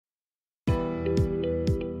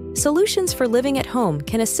Solutions for Living at Home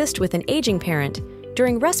can assist with an aging parent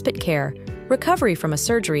during respite care, recovery from a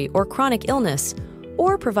surgery or chronic illness,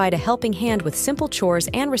 or provide a helping hand with simple chores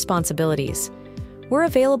and responsibilities. We're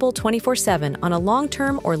available 24/7 on a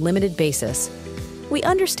long-term or limited basis. We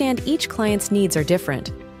understand each client's needs are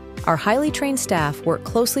different. Our highly trained staff work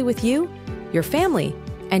closely with you, your family,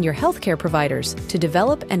 and your healthcare providers to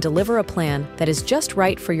develop and deliver a plan that is just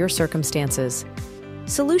right for your circumstances.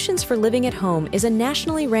 Solutions for Living at Home is a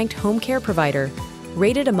nationally ranked home care provider,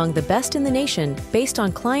 rated among the best in the nation based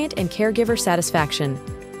on client and caregiver satisfaction.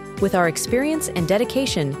 With our experience and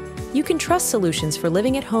dedication, you can trust Solutions for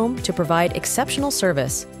Living at Home to provide exceptional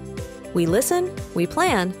service. We listen, we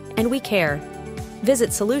plan, and we care. Visit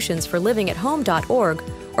solutionsforlivingathome.org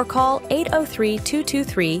or call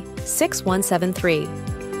 803-223-6173.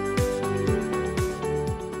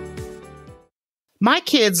 My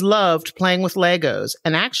kids loved playing with Legos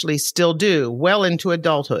and actually still do well into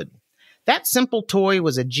adulthood. That simple toy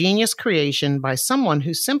was a genius creation by someone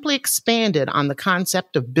who simply expanded on the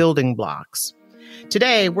concept of building blocks.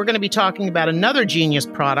 Today, we're going to be talking about another genius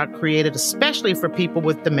product created especially for people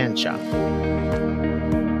with dementia.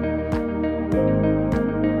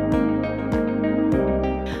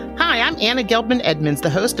 Hi, I'm Anna Gelbman-Edmonds, the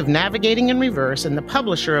host of Navigating in Reverse and the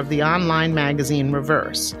publisher of the online magazine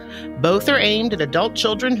Reverse. Both are aimed at adult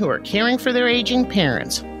children who are caring for their aging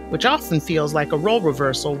parents, which often feels like a role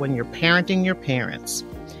reversal when you're parenting your parents.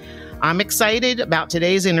 I'm excited about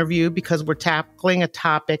today's interview because we're tackling a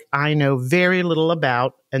topic I know very little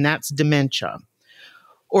about, and that's dementia,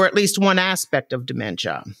 or at least one aspect of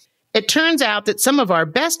dementia. It turns out that some of our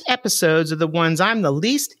best episodes are the ones I'm the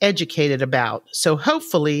least educated about, so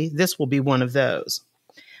hopefully this will be one of those.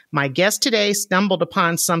 My guest today stumbled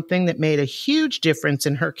upon something that made a huge difference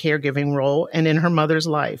in her caregiving role and in her mother's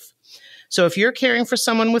life. So if you're caring for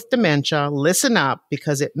someone with dementia, listen up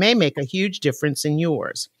because it may make a huge difference in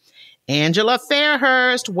yours. Angela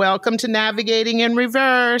Fairhurst, welcome to Navigating in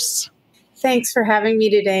Reverse. Thanks for having me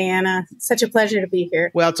today, Anna. Such a pleasure to be here.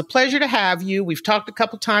 Well, it's a pleasure to have you. We've talked a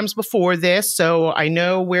couple times before this, so I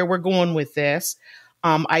know where we're going with this.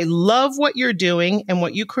 I love what you're doing and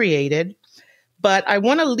what you created, but I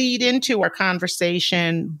want to lead into our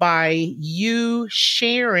conversation by you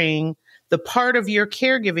sharing the part of your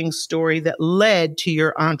caregiving story that led to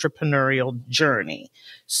your entrepreneurial journey.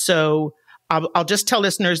 So I'll just tell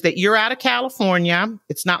listeners that you're out of California.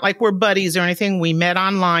 It's not like we're buddies or anything. We met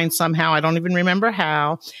online somehow. I don't even remember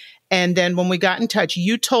how. And then when we got in touch,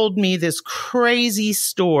 you told me this crazy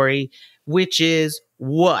story, which is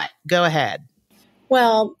what? Go ahead.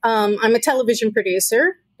 Well, I'm a television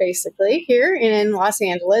producer, basically, here in Los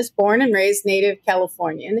Angeles, born and raised native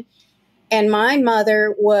Californian. And my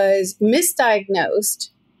mother was misdiagnosed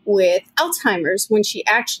with Alzheimer's when she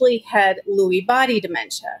actually had Lewy body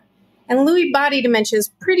dementia. And Lewy body dementia is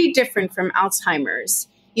pretty different from Alzheimer's.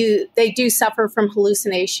 They do suffer from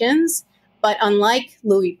hallucinations, but unlike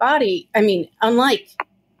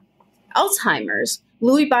Alzheimer's,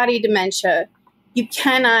 Lewy body dementia, you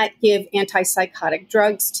cannot give antipsychotic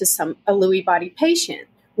drugs to a Lewy body patient.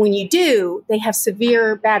 When you do, they have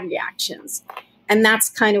severe bad reactions. And that's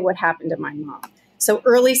kind of what happened to my mom. So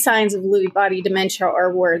early signs of Lewy body dementia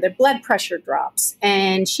are where the blood pressure drops,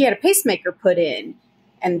 and she had a pacemaker put in.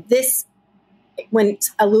 And this, when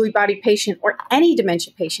a Lewy body patient or any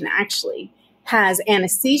dementia patient actually has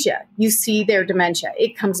anesthesia, you see their dementia.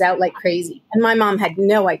 It comes out like crazy. And my mom had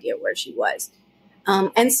no idea where she was.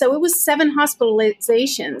 And so it was 7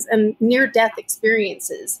 hospitalizations and near-death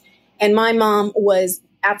experiences. And my mom was,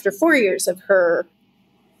 after 4 years of her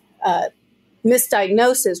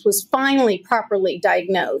misdiagnosis, was finally properly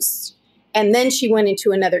diagnosed. And then she went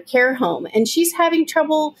into another care home. And she's having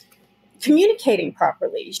trouble communicating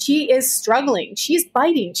properly. She is struggling. She's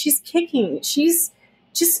biting. She's kicking. She's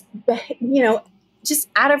just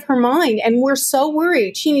out of her mind. And we're so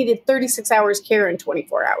worried. She needed 36 hours care in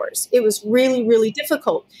 24 hours. It was really, really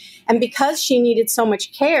difficult. And because she needed so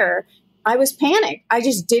much care, I was panicked. I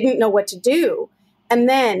just didn't know what to do. And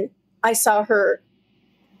then I saw her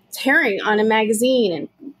tearing on a magazine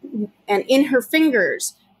and in her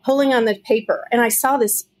fingers, pulling on the paper. And I saw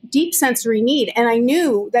this deep sensory need. And I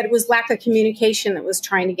knew that it was lack of communication that was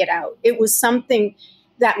trying to get out. It was something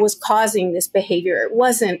that was causing this behavior. It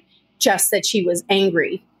wasn't just that she was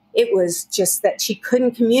angry. It was just that she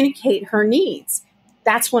couldn't communicate her needs.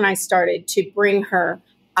 That's when I started to bring her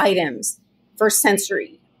items for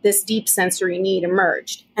sensory. This deep sensory need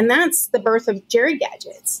emerged. And that's the birth of Jerry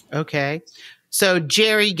Gadgets. Okay. So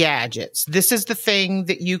Jerry Gadgets, this is the thing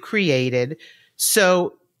that you created.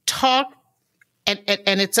 So talk And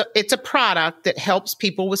it's a product that helps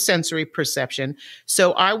people with sensory perception.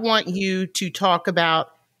 So I want you to talk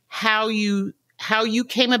about how you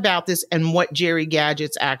came about this and what Jerry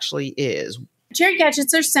Gadgets actually is. Jerry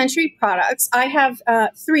Gadgets are sensory products. I have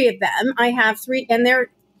 3 of them. I have 3, and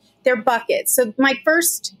they're buckets. So my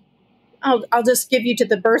first, I'll just give you to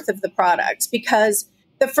the birth of the products, because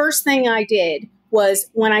the first thing I did was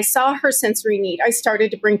when I saw her sensory need, I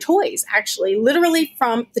started to bring toys, actually, literally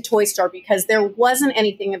from the toy store, because there wasn't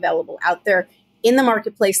anything available out there in the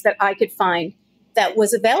marketplace that I could find that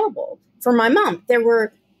was available for my mom. There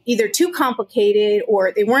were either too complicated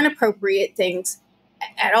or they weren't appropriate things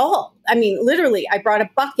at all. I mean, literally, I brought a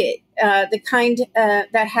bucket, the kind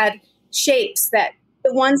that had shapes, that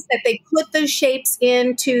the ones that they put those shapes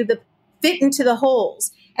fit into the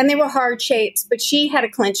holes. And they were hard shapes, but she had a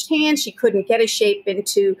clenched hand. She couldn't get a shape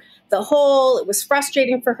into the hole. It was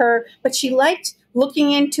frustrating for her, but she liked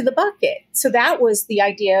looking into the bucket. So that was the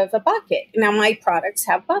idea of a bucket. Now my products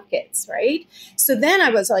have buckets, right? So then I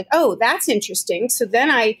was like, oh, that's interesting. So then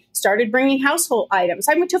I started bringing household items.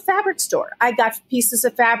 I went to a fabric store. I got pieces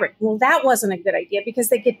of fabric. Well, that wasn't a good idea because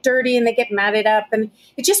they get dirty and they get matted up and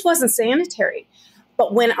it just wasn't sanitary.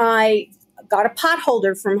 But when I got a pot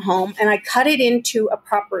holder from home and I cut it into a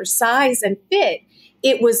proper size and fit,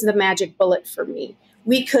 it was the magic bullet for me.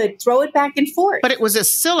 We could throw it back and forth. But it was a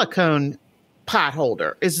silicone pot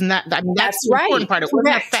holder, isn't that? I mean, that's the right. important part. It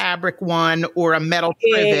wasn't a fabric one or a metal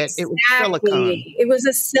trivet. Exactly. It was silicone. It was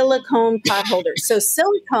a silicone pot holder. So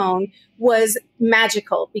silicone was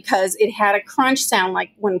magical because it had a crunch sound, like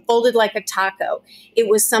when folded like a taco. It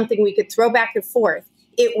was something we could throw back and forth.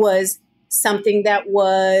 It was something that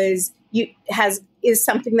is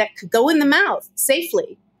something that could go in the mouth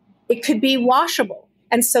safely. It could be washable.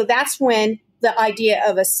 And so that's when the idea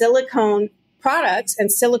of a silicone products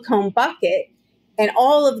and silicone bucket and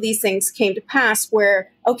all of these things came to pass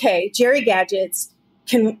where, okay, Jerry Gadgets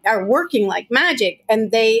are working like magic,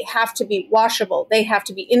 and they have to be washable. They have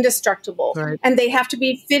to be indestructible, right. And they have to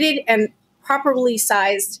be fitted and properly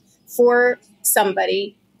sized for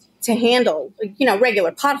somebody to handle. You know,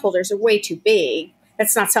 regular pot holders are way too big.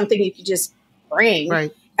 That's not something you could just bring.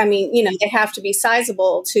 Right. I mean, you know, they have to be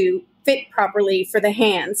sizable to fit properly for the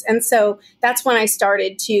hands. And so that's when I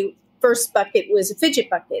started to, first bucket was a fidget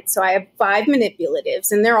bucket. So I have 5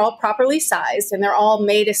 manipulatives and they're all properly sized and they're all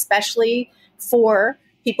made especially for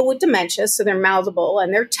people with dementia. So they're mouthable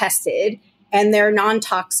and they're tested and they're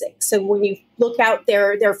non-toxic. So when you look out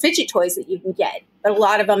there are fidget toys that you can get, but a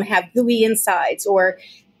lot of them have gooey insides or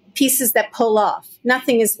pieces that pull off.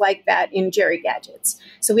 Nothing is like that in Jerry Gadgets.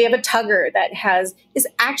 So we have a tugger that is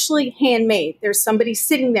actually handmade. There's somebody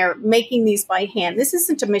sitting there making these by hand. This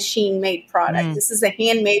isn't a machine-made product. This is a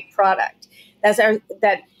handmade product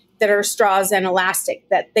that are straws and elastic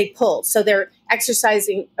that they pull. So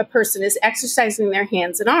a person is exercising their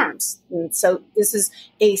hands and arms. And so this is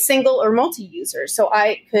a single or multi-user. So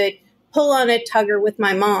I could pull on a tugger with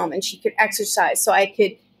my mom and she could exercise. So I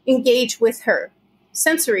could engage with her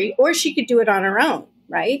sensory, or she could do it on her own,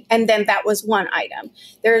 right? And then that was one item.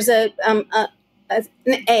 There's an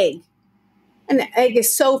egg. An egg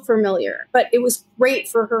is so familiar, but it was great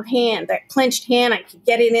for her hand, that clenched hand. I could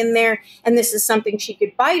get it in there, and this is something she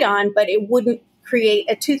could bite on, but it wouldn't create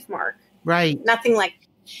a tooth mark. Right. Nothing like.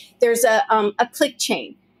 There's a click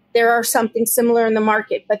chain. There are something similar in the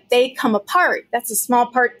market, but they come apart. That's a small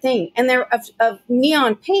part thing, and they're of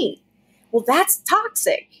neon paint. Well, that's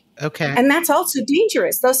toxic. Okay. And that's also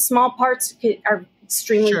dangerous. Those small parts are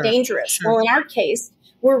extremely dangerous. Sure. Well, in our case,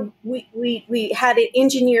 we had it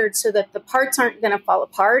engineered so that the parts aren't going to fall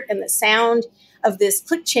apart, and the sound of this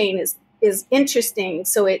click chain is interesting.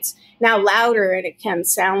 So it's now louder, and it can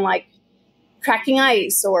sound like cracking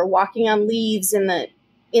ice or walking on leaves in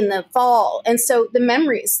the fall. And so the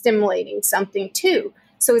memory is stimulating something too.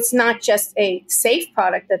 So it's not just a safe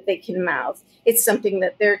product that they can mouth. It's something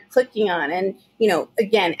that they're clicking on and, you know,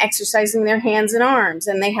 again, exercising their hands and arms,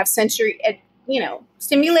 and they have sensory,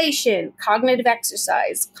 stimulation, cognitive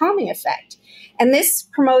exercise, calming effect. And this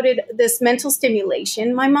promoted this mental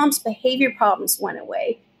stimulation. My mom's behavior problems went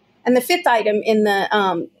away. And the 5th item in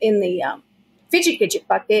the fidget gadget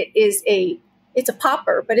bucket is it's a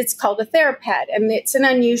popper, but it's called a TheraPad, and it's an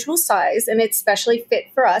unusual size, and it's specially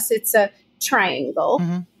fit for us. It's a triangle,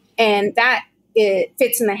 and that it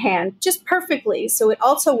fits in the hand just perfectly. So it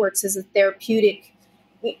also works as a therapeutic,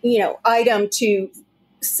 item to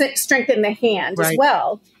strengthen the hand as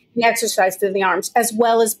well. and exercise through the arms, as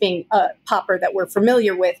well as being a popper that we're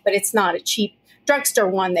familiar with, but it's not a cheap drugstore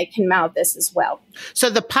one. They can mouth this as well. So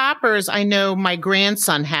the poppers, I know my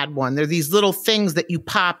grandson had one. They're these little things that you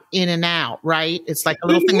pop in and out, right? It's like a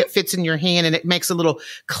little thing that fits in your hand and it makes a little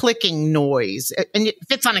clicking noise, and it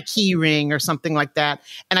fits on a key ring or something like that.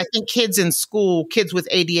 And I think kids in school, kids with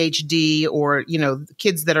ADHD or,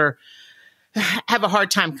 kids that have a hard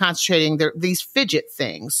time concentrating, these fidget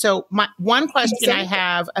things. So my one question I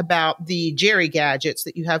have about the Jerry gadgets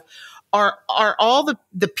that you have, are all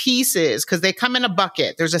the pieces, because they come in a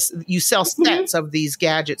bucket. You sell sets of these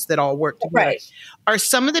gadgets that all work together. Right. Are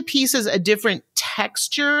some of the pieces a different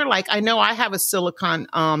texture? Like I know I have a silicone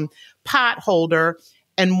pot holder,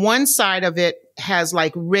 and one side of it has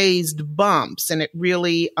like raised bumps, and it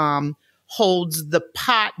really holds the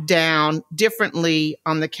pot down differently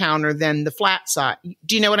on the counter than the flat side.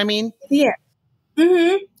 Do you know what I mean? Yeah.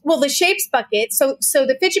 Mm-hmm. Well, the shapes bucket. So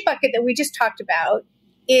the fidget bucket that we just talked about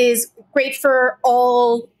is great for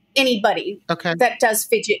anybody that does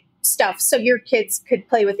fidget stuff. So your kids could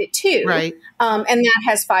play with it too. Right. And that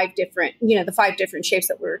has 5 different, the 5 different shapes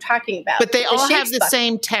that we were talking about. But they all have the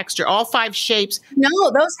same texture, all 5 shapes. No,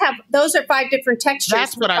 those are 5 different textures.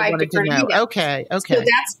 That's what I wanted to know. Okay. So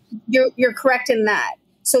you're correct in that.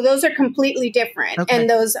 So those are completely different. Okay. And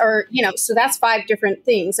those are, so that's 5 different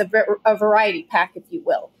things, a variety pack, if you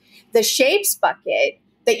will. The shapes bucket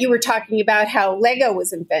that you were talking about, how Lego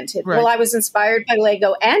was invented. Right. Well, I was inspired by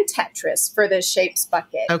Lego and Tetris for the shapes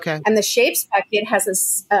bucket. Okay. And the shapes bucket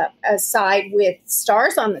has a side with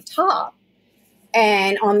stars on the top,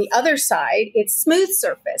 and on the other side, it's smooth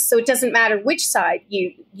surface. So it doesn't matter which side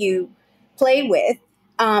you play with.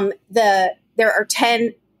 There are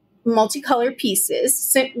 10 multicolored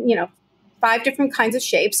pieces, 5 different kinds of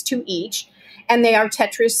shapes, 2 each, and they are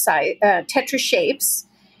Tetris shapes,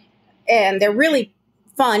 and they're really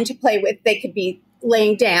fun to play with. They could be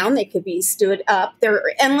laying down, they could be stood up. There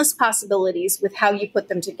are endless possibilities with how you put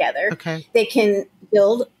them together. Okay. They can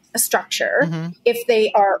build a structure. Mm-hmm. If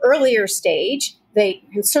they are earlier stage, they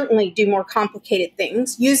can certainly do more complicated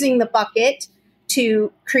things using the bucket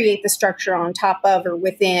to create the structure on top of or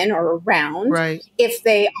within or around. Right. If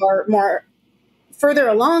they are more further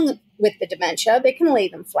along with the dementia, they can lay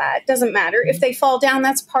them flat. Doesn't matter. Mm-hmm. If they fall down,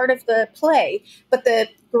 that's part of the play. But the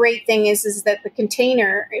great thing is that the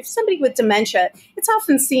container, if somebody with dementia, it's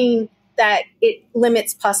often seen that it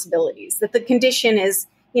limits possibilities, that the condition is,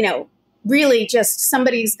 really just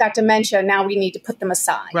somebody's got dementia. Now we need to put them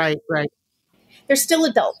aside. Right. They're still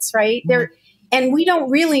adults, right? Mm-hmm. And we don't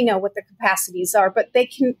really know what the capacities are, but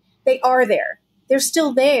they are there. They're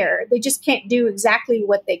still there. They just can't do exactly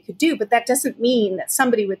what they could do. But that doesn't mean that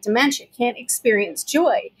somebody with dementia can't experience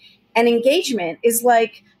joy. And engagement is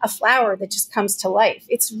like a flower that just comes to life.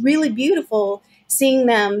 It's really beautiful seeing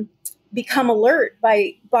them become alert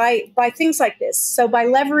by things like this. So by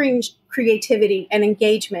leveraging creativity and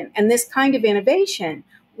engagement and this kind of innovation,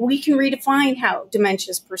 we can redefine how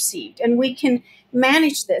dementia is perceived, and we can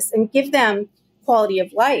manage this and give them quality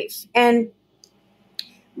of life. And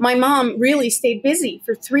my mom really stayed busy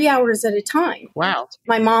for 3 hours at a time. Wow.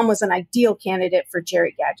 My mom was an ideal candidate for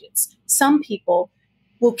Jerry gadgets. Some people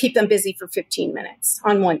will keep them busy for 15 minutes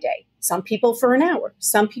on one day. Some people for an hour.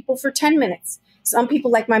 Some people for 10 minutes. Some people,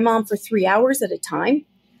 like my mom, for 3 hours at a time.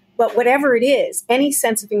 But whatever it is, any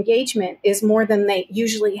sense of engagement is more than they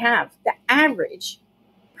usually have. The average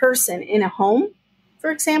person in a home, for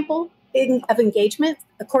example, of engagement,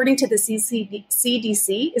 according to the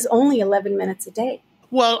CDC, is only 11 minutes a day.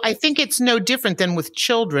 Well, I think it's no different than with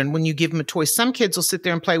children when you give them a toy. Some kids will sit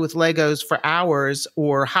there and play with Legos for hours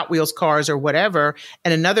or Hot Wheels cars or whatever,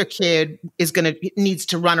 and another kid needs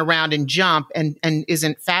to run around and jump and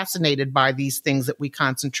isn't fascinated by these things that we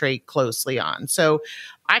concentrate closely on. So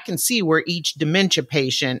I can see where each dementia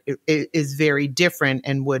patient is very different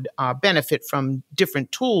and would benefit from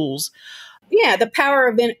different tools. Yeah, the power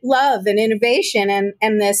of love and innovation,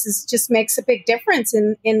 and this just makes a big difference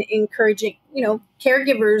in encouraging.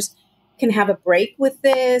 Caregivers can have a break with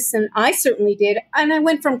this, and I certainly did. And I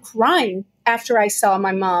went from crying after I saw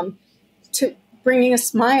my mom to bringing a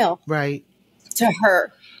smile to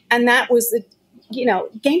her, and that was the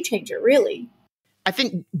game changer, really. I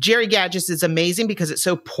think Jerry Gadgets is amazing because it's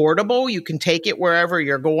so portable. You can take it wherever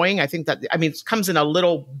you're going. It comes in a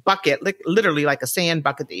little bucket, literally like a sand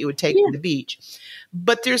bucket that you would take to the beach.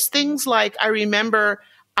 But there's things like, I remember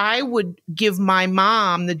I would give my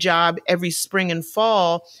mom the job every spring and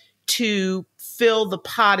fall to fill the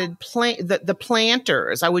potted the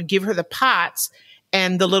planters. I would give her the pots,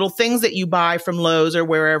 and the little things that you buy from Lowe's or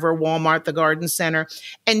wherever, Walmart, the garden center.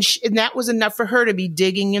 And that was enough for her to be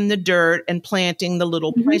digging in the dirt and planting the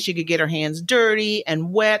little plants. She could get her hands dirty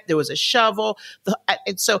and wet. There was a shovel.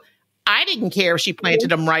 And so I didn't care if she planted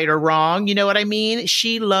them right or wrong. You know what I mean?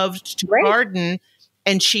 She loved to garden,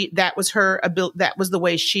 and that was her ability. That was the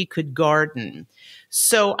way she could garden.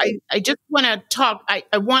 So I just want to talk.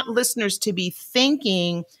 I want listeners to be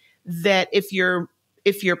thinking that if your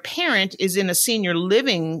parent is in a senior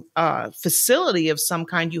living facility of some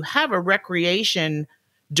kind, you have a recreation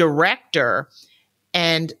director,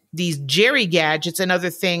 and these Jerry gadgets and other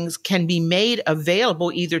things can be made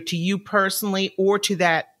available either to you personally or to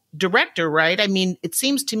that director, right? I mean, it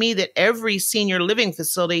seems to me that every senior living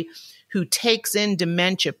facility who takes in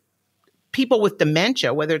people with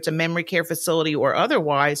dementia, whether it's a memory care facility or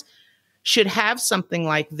otherwise, should have something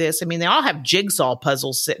like this. I mean, they all have jigsaw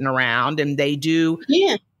puzzles sitting around, and they do,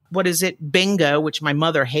 what is it? Bingo, which my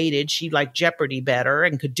mother hated. She liked Jeopardy better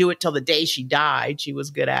and could do it till the day she died. She was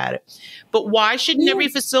good at it. But why shouldn't every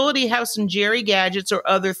facility have some Jerry gadgets or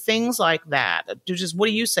other things like that? What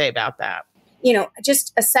do you say about that?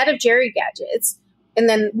 Just a set of Jerry gadgets. And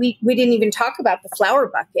then we didn't even talk about the flower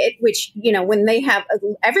bucket, which, when they have,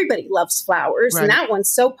 everybody loves flowers, and that one's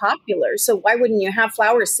so popular. So why wouldn't you have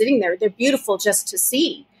flowers sitting there? They're beautiful just to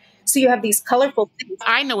see. So you have these colorful things.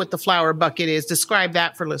 I know what the flower bucket is. Describe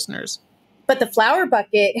that for listeners. But the flower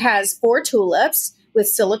bucket has 4 tulips with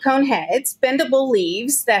silicone heads, bendable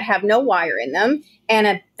leaves that have no wire in them,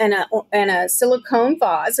 and a silicone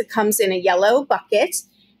vase. It comes in a yellow bucket.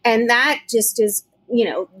 And that just is,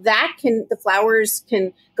 the flowers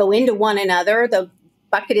can go into one another. The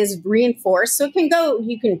bucket is reinforced. So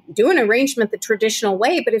you can do an arrangement the traditional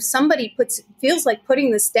way. But if somebody feels like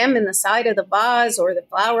putting the stem in the side of the vase, or the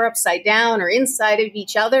flower upside down, or inside of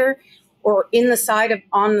each other, or in the side of,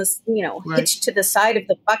 hitched to the side of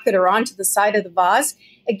the bucket or onto the side of the vase,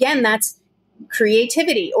 again, that's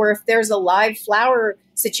creativity. Or if there's a live flower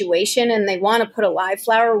situation and they want to put a live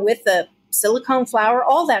flower with a silicone flower,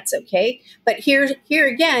 all that's okay. But here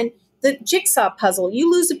again, the jigsaw puzzle, you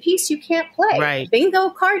lose a piece, you can't play. Right.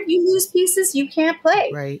 Bingo card, you lose pieces, you can't play.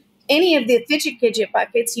 Right. Any of the fidget gadget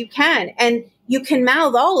buckets, you can. And you can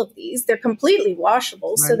mouth all of these. They're completely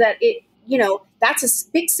washable, so that that's a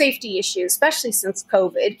big safety issue, especially since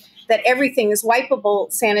COVID, that everything is wipeable,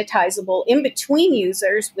 sanitizable in between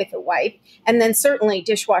users with a wipe, and then certainly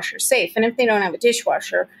dishwasher safe. And if they don't have a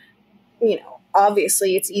dishwasher,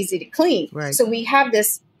 obviously it's easy to clean. Right. So we have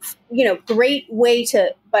this, great way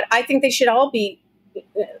but I think they should all be,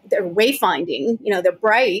 they're wayfinding, they're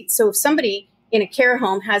bright. So if somebody in a care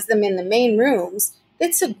home has them in the main rooms,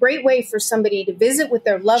 it's a great way for somebody to visit with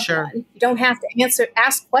their loved one. You don't have to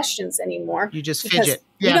ask questions anymore. You just fidget.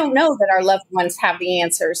 We don't know that our loved ones have the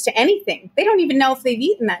answers to anything. They don't even know if they've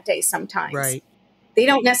eaten that day sometimes. Right. They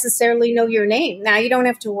don't necessarily know your name. Now you don't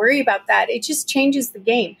have to worry about that. It just changes the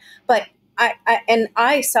game. But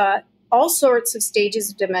I saw all sorts of stages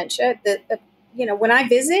of dementia. When I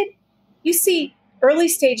visit, you see early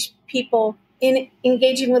stage people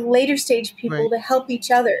engaging with later stage people to help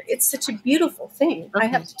each other. It's such a beautiful thing. Okay. I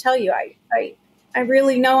have to tell you, I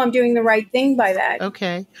really know I'm doing the right thing by that.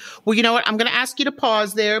 Okay. Well, you know what? I'm going to ask you to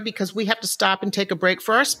pause there because we have to stop and take a break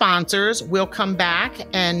for our sponsors. We'll come back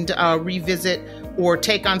and revisit or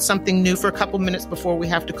take on something new for a couple minutes before we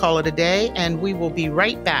have to call it a day, and we will be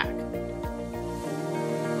right back.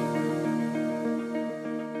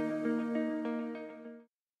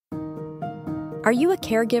 Are you a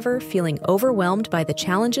caregiver feeling overwhelmed by the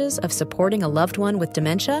challenges of supporting a loved one with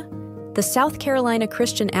dementia? The South Carolina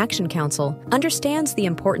Christian Action Council understands the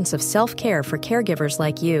importance of self-care for caregivers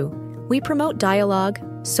like you. We promote dialogue,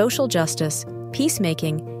 social justice,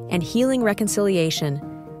 peacemaking, and healing reconciliation.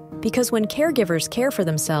 Because when caregivers care for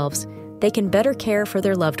themselves, they can better care for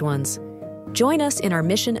their loved ones. Join us in our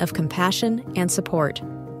mission of compassion and support.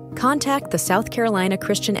 Contact the South Carolina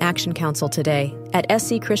Christian Action Council today at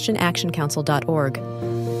scchristianactioncouncil.org.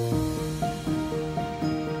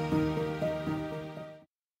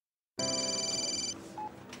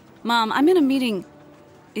 Mom, I'm in a meeting.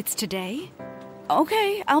 It's today?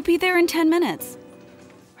 Okay, I'll be there in 10 minutes.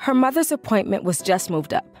 Her mother's appointment was just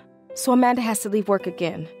moved up, so Amanda has to leave work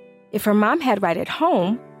again. If her mom had Right at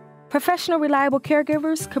Home, professional, reliable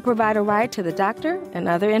caregivers could provide a ride to the doctor and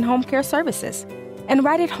other in-home care services. And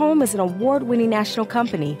Right at Home is an award-winning national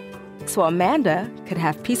company, so Amanda could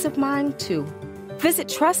have peace of mind, too. Visit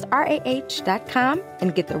trustrah.com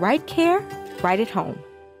and get the right care right at home.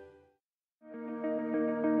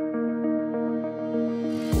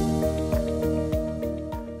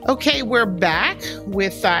 Okay, we're back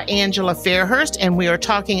with Angela Fairhurst, and we are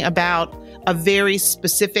talking about a very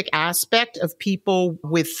specific aspect of people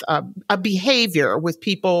with a behavior, with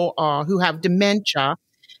people who have dementia.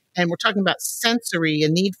 And we're talking about sensory, a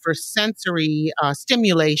need for sensory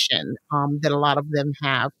stimulation that a lot of them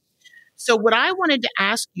have. So what I wanted to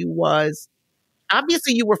ask you was,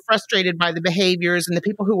 obviously you were frustrated by the behaviors, and the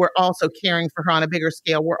people who were also caring for her on a bigger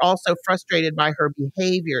scale were also frustrated by her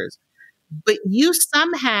behaviors. But you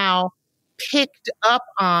somehow picked up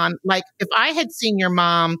on, like, if I had seen your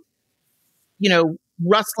mom,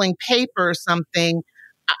 rustling paper or something,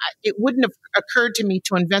 it wouldn't have occurred to me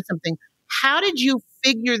to invent something. How did you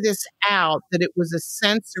figure this out, that it was a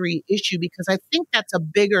sensory issue? Because I think that's a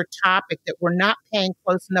bigger topic, that we're not paying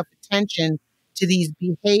close enough attention to these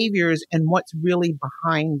behaviors and what's really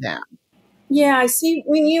behind them. Yeah, I see.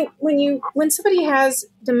 When somebody has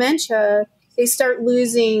dementia, they start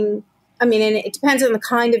losing. I mean, and it depends on the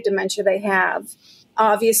kind of dementia they have.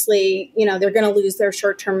 Obviously, they're going to lose their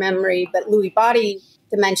short-term memory, but Lewy body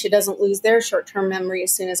dementia doesn't lose their short-term memory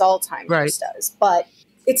as soon as Alzheimer's does. But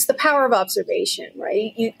it's the power of observation,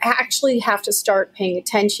 right? You actually have to start paying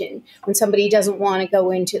attention. When somebody doesn't want to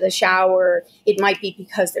go into the shower, it might be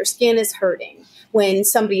because their skin is hurting. When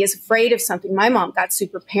somebody is afraid of something, my mom got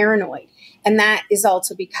super paranoid. And that is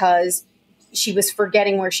also because she was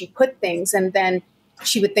forgetting where she put things. And then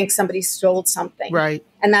she would think somebody stole something. Right.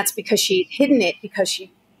 And that's because she had hidden it, because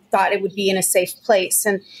she thought it would be in a safe place.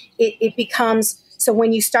 And it becomes, so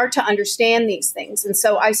when you start to understand these things. And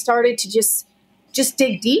so I started to just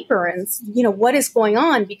dig deeper and, what is going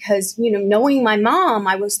on? Because, knowing my mom,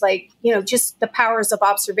 I was like, just the powers of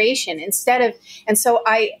observation and so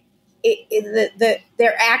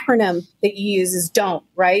their acronym that you use is DON'T,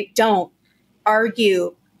 right? Don't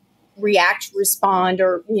argue, react, respond,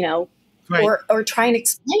 or, right. or try and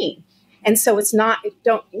explain. And so it's not,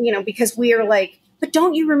 because we are like, but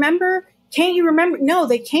don't you remember? Can't you remember? No,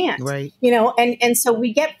 they can't, right. And so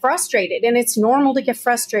we get frustrated, and it's normal to get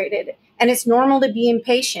frustrated, and it's normal to be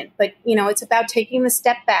impatient, but, it's about taking the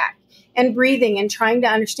step back and breathing and trying to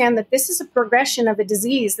understand that this is a progression of a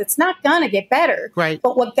disease that's not going to get better. Right.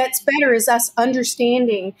 But what gets better is us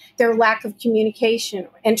understanding their lack of communication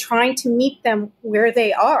and trying to meet them where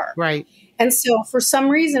they are. Right. And so for some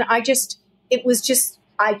reason, it was just,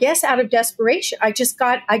 I guess, out of desperation, I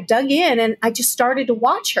dug in and I just started to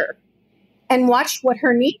watch her and watched what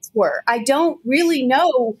her needs were. I don't really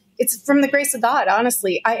know. It's from the grace of God,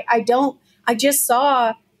 honestly. I just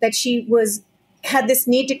saw that she had this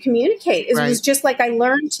need to communicate. It was just like I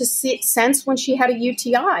learned to sense when she had a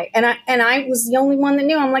UTI. And I was the only one that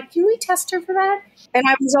knew. I'm like, can we test her for that? And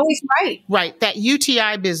I was always right. Right. That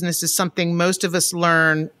UTI business is something most of us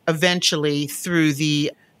learn eventually through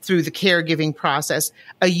the caregiving process.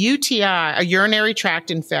 A UTI, a urinary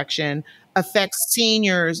tract infection, affects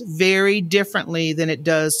seniors very differently than it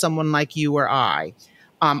does someone like you or I.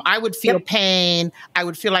 I would feel pain. I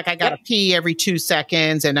would feel like I got to pee every 2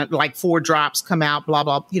 seconds, and like 4 drops come out, blah,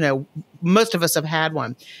 blah. Most of us have had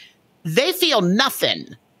one. They feel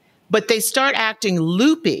nothing, but they start acting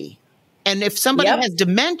loopy. And if somebody has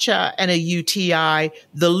dementia and a UTI,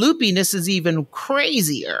 the loopiness is even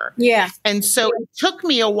crazier. Yeah. And so it took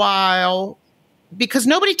me a while, because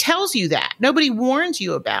nobody tells you that. Nobody warns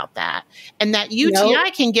you about that. And that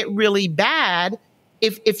UTI can get really bad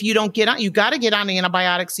if you don't get on. You got to get on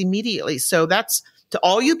antibiotics immediately. So that's to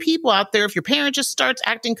all you people out there. If your parent just starts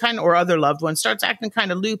acting or other loved one starts acting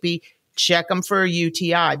kind of loopy, check them for a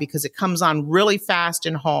UTI, because it comes on really fast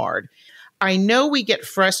and hard. I know we get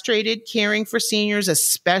frustrated caring for seniors,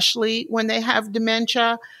 especially when they have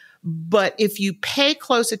dementia. But if you pay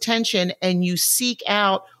close attention and you seek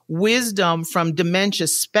out wisdom from dementia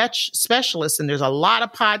specialists, and there's a lot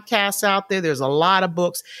of podcasts out there, there's a lot of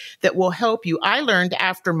books that will help you. I learned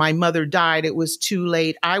after my mother died, it was too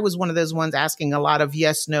late. I was one of those ones asking a lot of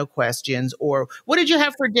yes/no questions, or what did you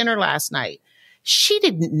have for dinner last night? She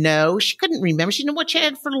didn't know. She couldn't remember. She didn't know what she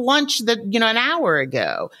had for lunch an hour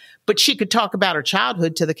ago. But she could talk about her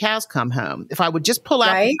childhood till the cows come home. If I would just pull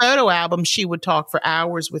out the photo album, she would talk for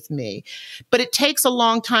hours with me. But it takes a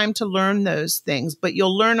long time to learn those things. But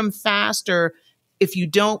you'll learn them faster if you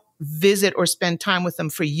don't visit or spend time with them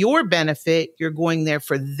for your benefit. You're going there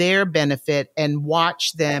for their benefit and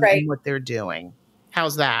watch them and what they're doing.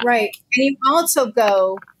 How's that? Right. And you also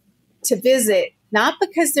go to visit, not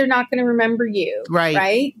because they're not going to remember you.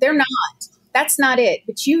 Right. They're not. That's not it.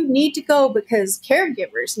 But you need to go because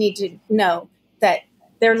caregivers need to know that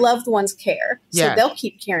their loved ones care. So they'll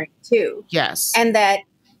keep caring too. Yes. And that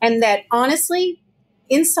honestly,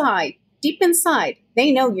 deep inside,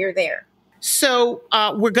 they know you're there. So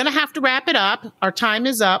we're going to have to wrap it up. Our time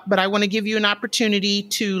is up, but I want to give you an opportunity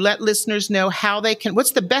to let listeners know how they can,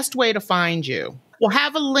 what's the best way to find you? We'll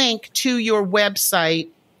have a link to your website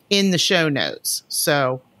in the show notes.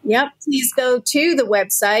 So, yep, please go to the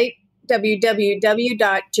website,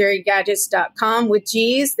 www.jerrygadgets.com with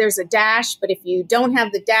G's. There's a dash, but if you don't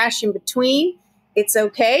have the dash in between, it's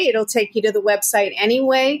okay. It'll take you to the website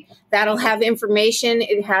anyway. That'll have information.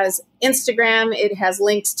 It has Instagram. It has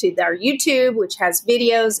links to our YouTube, which has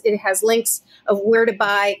videos. It has links of where to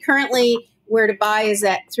buy. Currently, where to buy is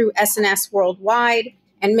through SNS Worldwide.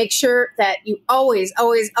 And make sure that you always,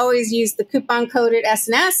 always, always use the coupon code at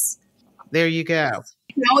SNS. There you go.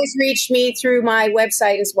 You can always reach me through my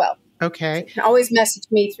website as well. Okay. You can always message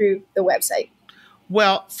me through the website.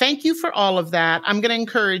 Well, thank you for all of that. I'm going to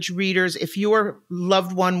encourage readers, if your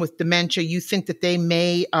loved one with dementia, you think that they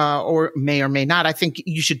may or may not, I think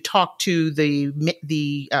you should talk to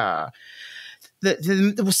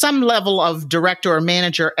some level of director or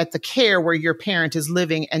manager at the care where your parent is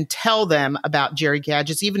living and tell them about Jerry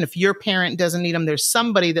Gadgets. Even if your parent doesn't need them, there's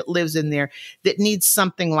somebody that lives in there that needs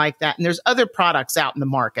something like that. And there's other products out in the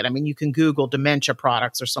market. I mean, you can Google dementia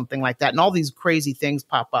products or something like that, and all these crazy things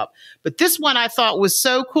pop up. But this one I thought was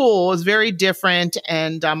so cool. It was very different,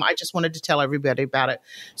 and I just wanted to tell everybody about it.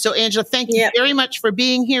 So, Angela, thank you very much for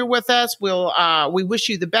being here with us. We wish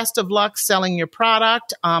you the best of luck selling your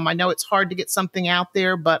product. I know it's hard to get something out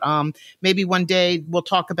there, but maybe one day we'll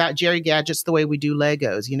talk about Jerry Gadgets the way we do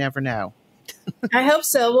Legos. You never know. I hope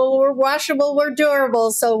so. Well, we're washable, we're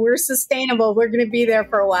durable, so we're sustainable. We're going to be there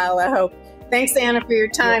for a while, I hope. Thanks, Anna, for your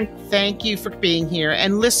time. Thank you for being here.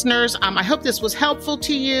 And listeners, I hope this was helpful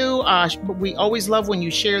to you. We always love when you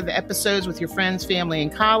share the episodes with your friends, family,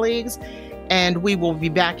 and colleagues. And we will be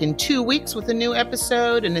back in 2 weeks with a new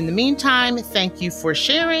episode. And in the meantime, thank you for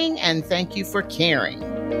sharing and thank you for caring.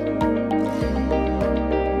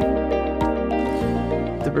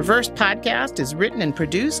 The Reverse podcast is written and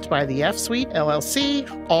produced by the F Suite LLC.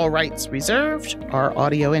 All rights reserved. Our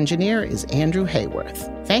audio engineer is Andrew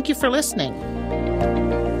Hayworth. Thank you for listening.